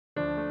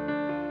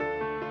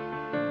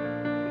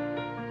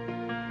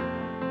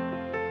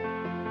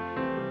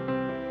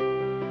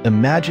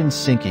Imagine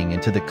sinking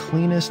into the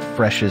cleanest,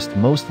 freshest,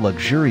 most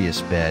luxurious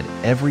bed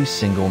every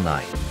single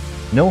night.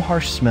 No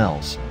harsh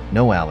smells,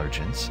 no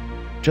allergens,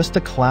 just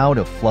a cloud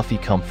of fluffy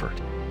comfort.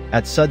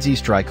 At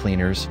Sudsies Dry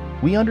Cleaners,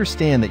 we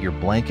understand that your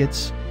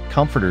blankets,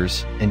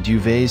 comforters, and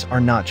duvets are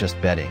not just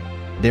bedding.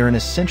 They're an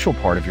essential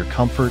part of your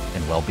comfort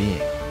and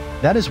well-being.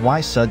 That is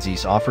why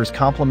Sudsies offers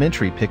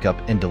complimentary pickup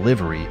and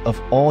delivery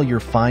of all your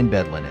fine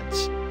bed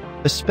linens,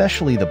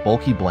 especially the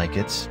bulky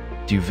blankets,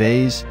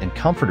 duvets, and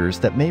comforters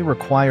that may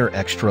require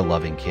extra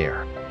loving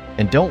care.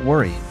 And don't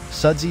worry,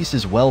 Sudsies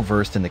is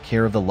well-versed in the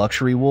care of the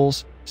luxury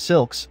wools,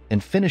 silks,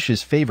 and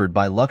finishes favored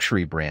by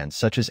luxury brands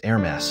such as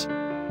Hermes,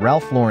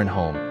 Ralph Lauren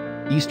Home,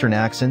 Eastern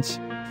Accents,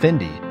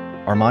 Fendi,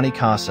 Armani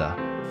Casa,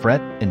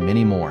 Fret, and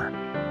many more.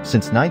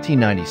 Since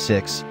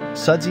 1996,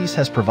 Sudsies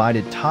has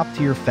provided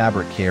top-tier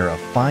fabric care of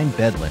fine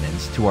bed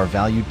linens to our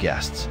valued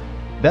guests.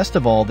 Best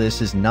of all,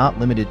 this is not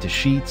limited to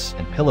sheets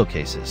and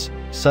pillowcases.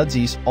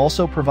 Sudsies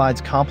also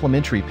provides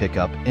complimentary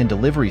pickup and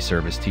delivery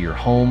service to your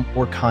home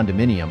or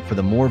condominium for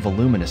the more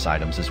voluminous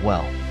items as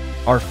well.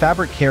 Our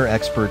fabric care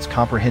experts'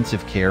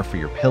 comprehensive care for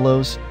your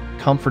pillows,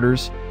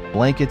 comforters,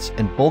 blankets,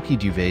 and bulky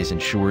duvets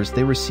ensures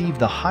they receive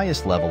the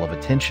highest level of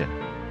attention,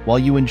 while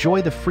you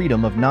enjoy the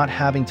freedom of not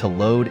having to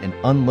load and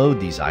unload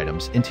these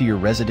items into your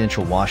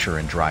residential washer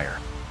and dryer.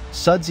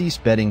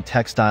 Sudsies bedding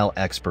textile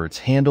experts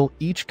handle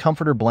each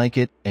comforter,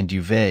 blanket, and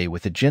duvet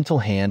with a gentle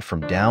hand from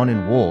down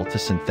and wool to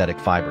synthetic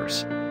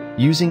fibers,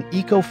 using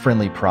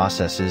eco-friendly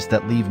processes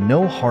that leave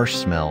no harsh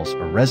smells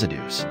or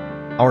residues.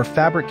 Our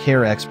fabric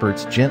care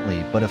experts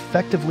gently but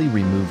effectively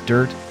remove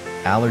dirt,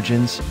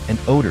 allergens, and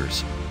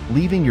odors,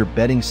 leaving your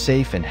bedding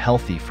safe and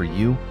healthy for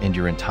you and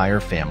your entire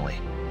family.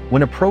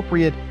 When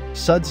appropriate,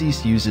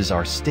 Sudsies uses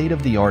our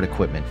state-of-the-art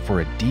equipment for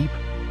a deep,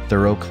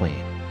 thorough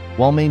clean,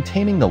 while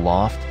maintaining the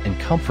loft and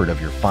comfort of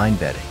your fine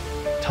bedding.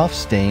 Tough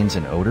stains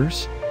and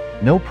odors?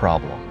 No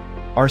problem.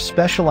 Our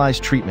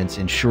specialized treatments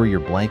ensure your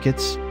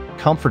blankets,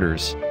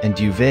 comforters, and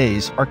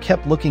duvets are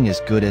kept looking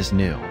as good as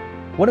new.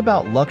 What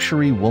about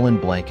luxury woolen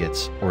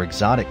blankets or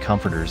exotic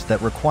comforters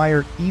that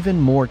require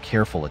even more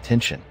careful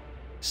attention?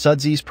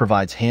 Sudsies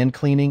provides hand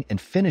cleaning and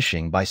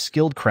finishing by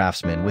skilled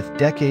craftsmen with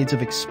decades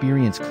of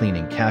experience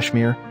cleaning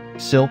cashmere,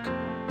 silk,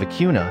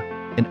 vicuna,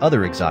 and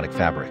other exotic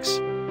fabrics.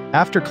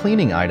 After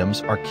cleaning,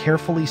 items are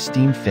carefully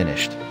steam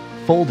finished,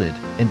 folded,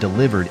 and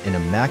delivered in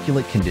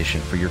immaculate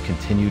condition for your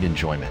continued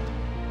enjoyment.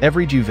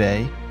 Every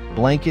duvet,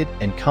 blanket,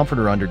 and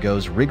comforter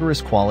undergoes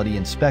rigorous quality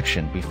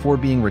inspection before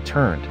being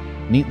returned,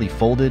 neatly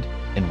folded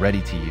and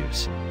ready to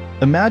use.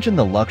 Imagine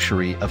the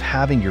luxury of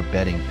having your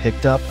bedding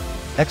picked up,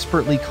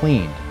 expertly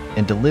cleaned,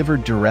 and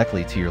delivered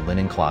directly to your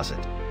linen closet.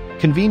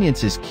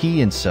 Convenience is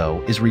key, and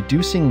so is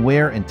reducing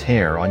wear and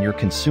tear on your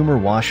consumer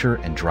washer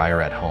and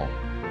dryer at home.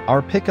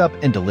 Our pickup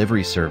and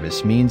delivery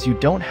service means you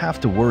don't have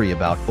to worry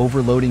about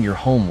overloading your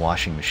home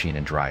washing machine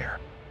and dryer.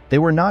 They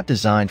were not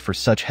designed for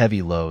such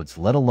heavy loads,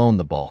 let alone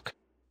the bulk.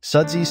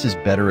 Sudsies is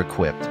better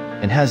equipped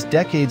and has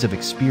decades of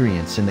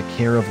experience in the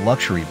care of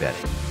luxury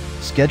bedding.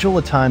 Schedule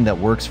a time that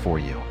works for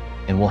you,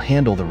 and we'll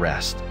handle the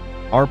rest.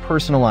 Our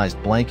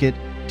personalized blanket,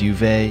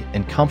 duvet,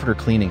 and comforter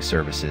cleaning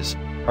services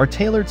are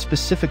tailored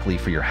specifically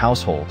for your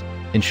household,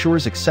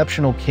 ensures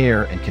exceptional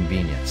care and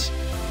convenience.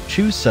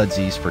 Choose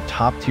Sudsies for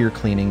top-tier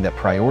cleaning that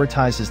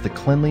prioritizes the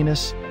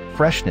cleanliness,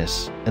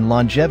 freshness, and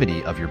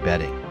longevity of your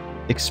bedding.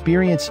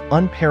 Experience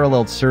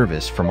unparalleled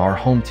service from our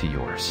home to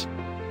yours.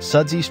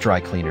 Sudsies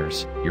Dry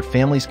Cleaners, your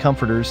family's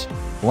comforters,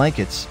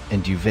 blankets,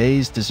 and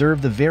duvets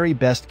deserve the very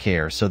best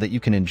care so that you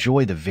can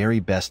enjoy the very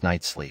best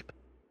night's sleep.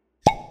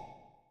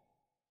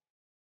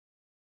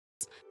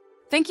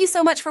 Thank you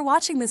so much for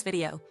watching this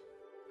video.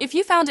 If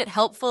you found it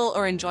helpful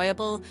or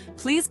enjoyable,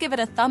 please give it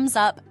a thumbs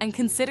up and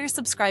consider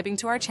subscribing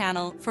to our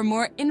channel for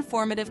more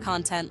informative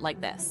content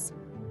like this.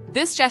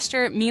 This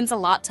gesture means a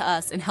lot to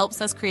us and helps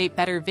us create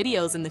better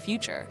videos in the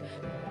future.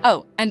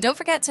 Oh, and don't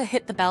forget to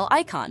hit the bell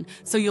icon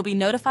so you'll be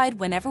notified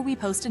whenever we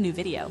post a new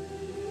video.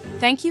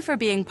 Thank you for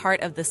being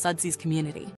part of the Sudsies community.